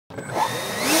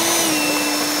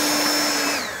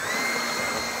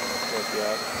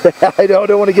that. I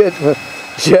don't want to get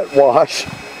jet wash.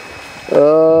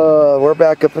 We're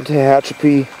back up in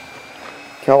Tehachapi,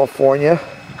 California,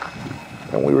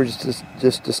 and we were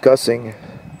just discussing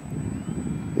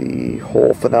the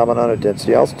whole phenomenon of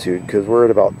density altitude, because we're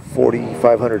at about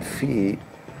 4,500 feet,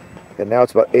 and now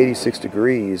it's about 86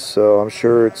 degrees, so I'm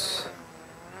sure it's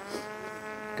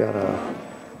gonna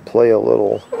play a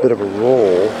little bit of a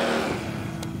role.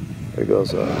 There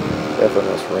goes a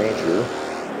FMS Ranger.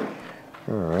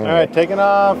 All right, taking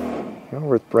off. We're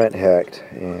with Brent Hecht,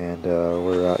 and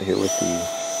we're out here with the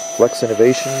Flex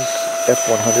Innovations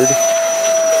F-100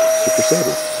 Super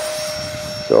Sabre.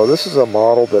 So this is a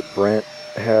model that Brent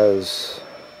has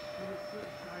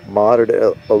modded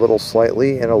a little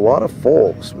slightly, and a lot of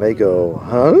folks may go,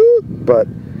 huh? But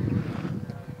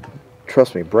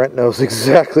trust me, Brent knows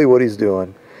exactly what he's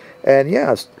doing. And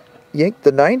yes, yank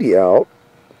the 90 out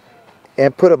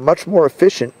and put a much more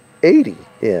efficient 80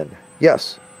 in.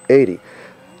 Yes, 80.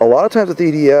 A lot of times with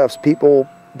EDFs, people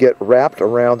get wrapped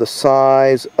around the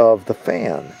size of the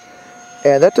fan.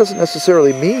 And that doesn't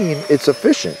necessarily mean it's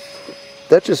efficient.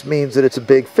 That just means that it's a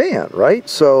big fan, right?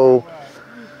 So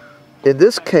in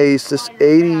this case, this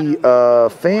 80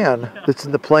 fan that's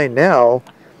in the plane now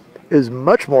is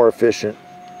much more efficient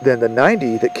than the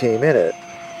 90 that came in it.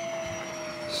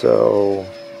 So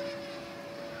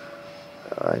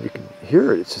you can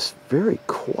hear it. It's just very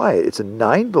quiet. It's a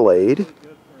 9-blade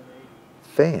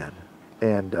fan,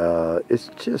 and it's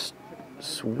just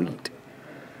sweet.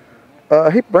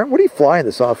 Hey, Brent, what are you flying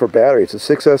this on for battery? It's a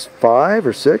 6S5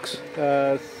 or 6?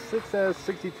 6S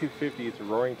 6250. It's a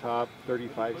roaring top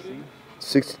 35C.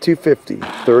 6250,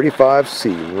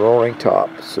 35C, roaring top.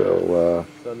 So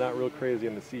not real crazy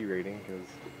on the C rating, because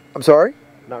I'm sorry?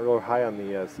 Not real high on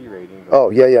the C rating. Oh,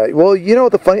 yeah. Well, you know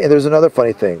what the funny, and there's another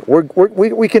funny thing. We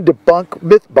can debunk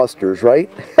mythbusters, right?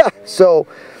 So,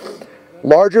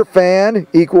 larger fan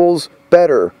equals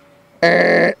better.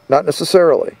 Not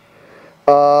necessarily.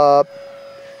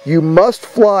 You must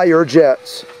fly your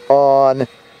jets on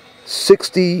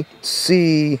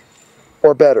 60C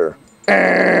or better.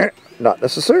 Not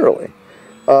necessarily.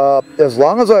 As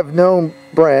long as I've known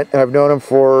Brent, and I've known him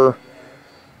for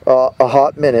a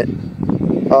hot minute,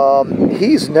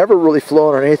 he's never really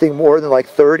flown on anything more than like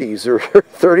 30s or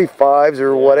 35s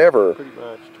or whatever. Pretty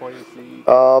much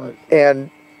 20C.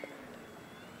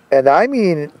 And I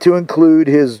mean to include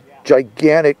his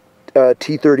gigantic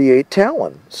T-38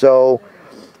 Talon. So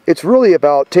it's really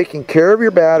about taking care of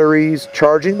your batteries,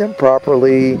 charging them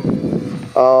properly,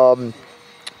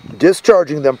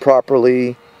 discharging them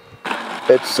properly,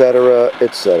 etc.,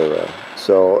 etc.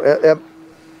 So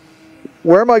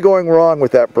where am I going wrong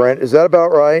with that, Brent? Is that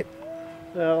about right?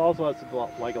 Also, that's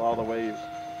like a lot of the way,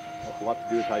 a lot to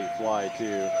do with how you fly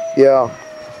too. Yeah.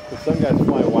 Because some guys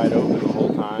fly wide open the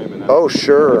whole time, and oh,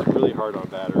 sure. It's really hard on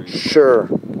batteries. Sure.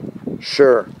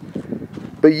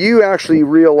 But you actually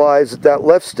realize that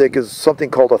left stick is something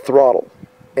called a throttle,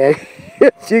 and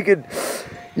you can,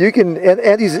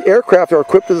 and these aircraft are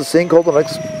equipped with this thing called an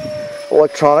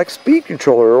electronic speed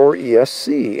controller, or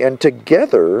ESC, and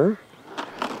together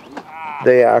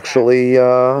they actually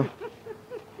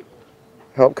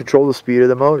help control the speed of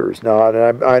the motors. Now,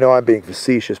 I know I'm being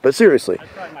facetious, but seriously,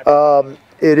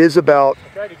 it is about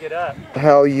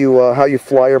how you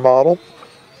fly your model.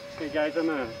 Hey guys,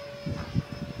 I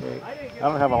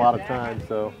don't have a lot of time,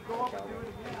 so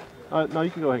no,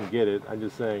 you can go ahead and get it. I'm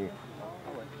just saying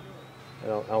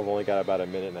I've only got about a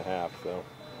minute and a half, so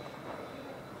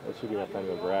that should be enough time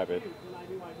to go grab it.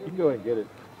 You can go ahead and get it.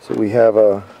 So we have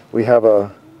a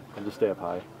and just stay up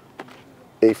high.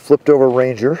 A flipped over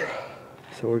Ranger.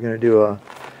 So we're going to do a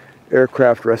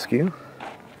aircraft rescue.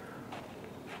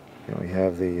 And we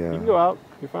have the. You can go out.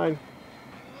 You're fine.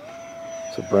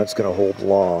 So Brent's going to hold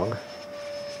long.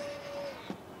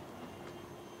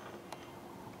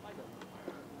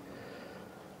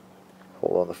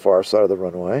 Hold on the far side of the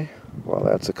runway while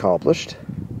that's accomplished.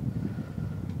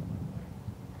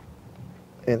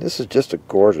 And this is just a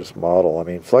gorgeous model. I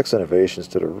mean, Flex Innovations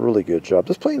did a really good job.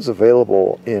 This plane's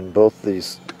available in both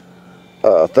these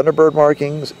Thunderbird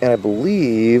markings, and I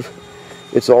believe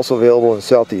it's also available in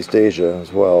Southeast Asia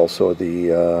as well. So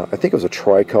the I think it was a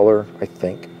tricolor,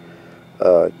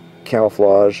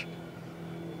 camouflage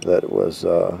that was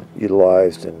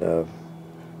utilized in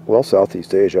well,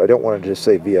 Southeast Asia. I don't want to just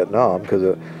say Vietnam, because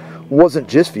it wasn't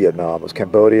just Vietnam. It was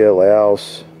Cambodia,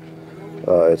 Laos,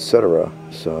 etc.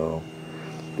 So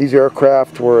these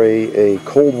aircraft were a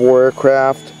Cold War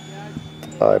aircraft.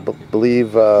 I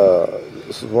believe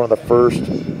this is one of the first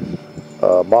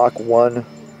Mach 1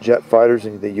 jet fighters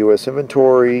in the U.S.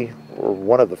 inventory, or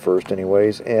one of the first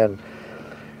anyways. And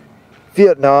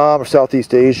Vietnam or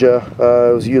Southeast Asia.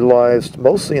 It was utilized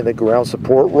mostly in the ground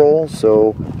support role,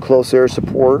 so close air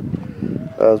support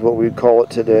is what we'd call it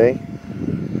today.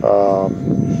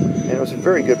 And it was a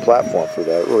very good platform for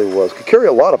that. It really was. Could carry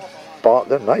a lot of bombs.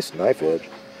 They're nice knife edge.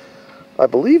 I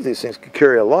believe these things could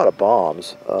carry a lot of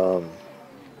bombs. I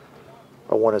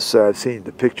want to say I've seen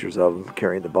the pictures of them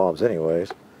carrying the bombs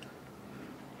anyways.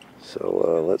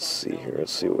 So let's see here.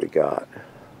 Let's see what we got.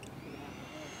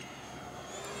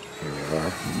 Here we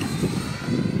are.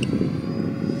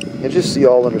 And just so you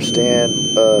all understand,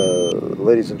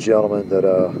 ladies and gentlemen, that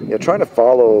you know, trying to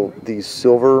follow these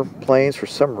silver planes for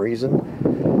some reason,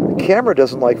 the camera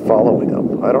doesn't like following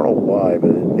them. I don't know why,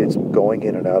 but it's going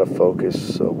in and out of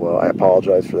focus. So I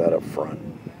apologize for that up front.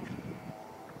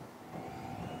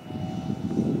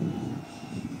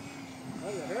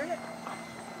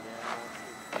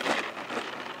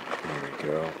 There we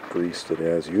go. Greased it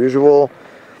as usual.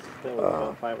 That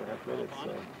was about 5.5 minutes.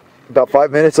 So. About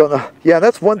 5 minutes on the, yeah,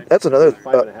 that's one, that's another,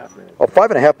 5.5 minutes. Oh,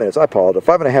 5.5 minutes, I apologize,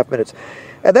 5.5 minutes.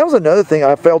 And that was another thing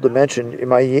I failed to mention in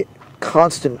my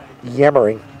constant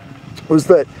yammering, was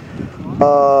that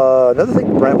another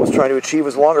thing Brent was trying to achieve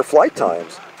was longer flight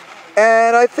times.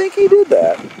 And I think he did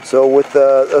that. So with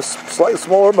a slightly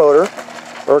smaller motor,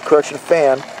 or correction,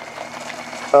 fan,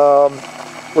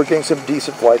 we're getting some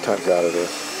decent flight times out of this.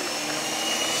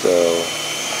 So,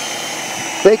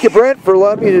 thank you, Brent, for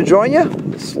allowing me to join you.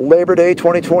 It's Labor Day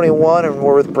 2021, and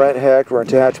we're with Brent Hecht. We're in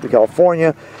Tehachapi,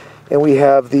 California, and we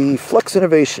have the Flex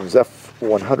Innovations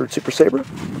F-100 Super Sabre.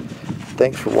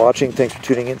 Thanks for watching. Thanks for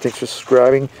tuning in. Thanks for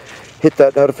subscribing. Hit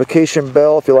that notification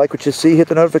bell if you like what you see. Hit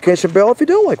the notification bell if you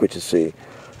don't like what you see.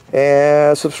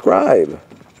 And subscribe.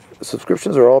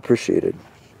 Subscriptions are all appreciated.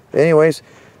 Anyways,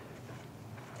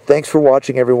 thanks for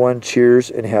watching, everyone.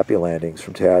 Cheers and happy landings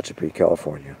from Tehachapi,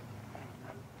 California.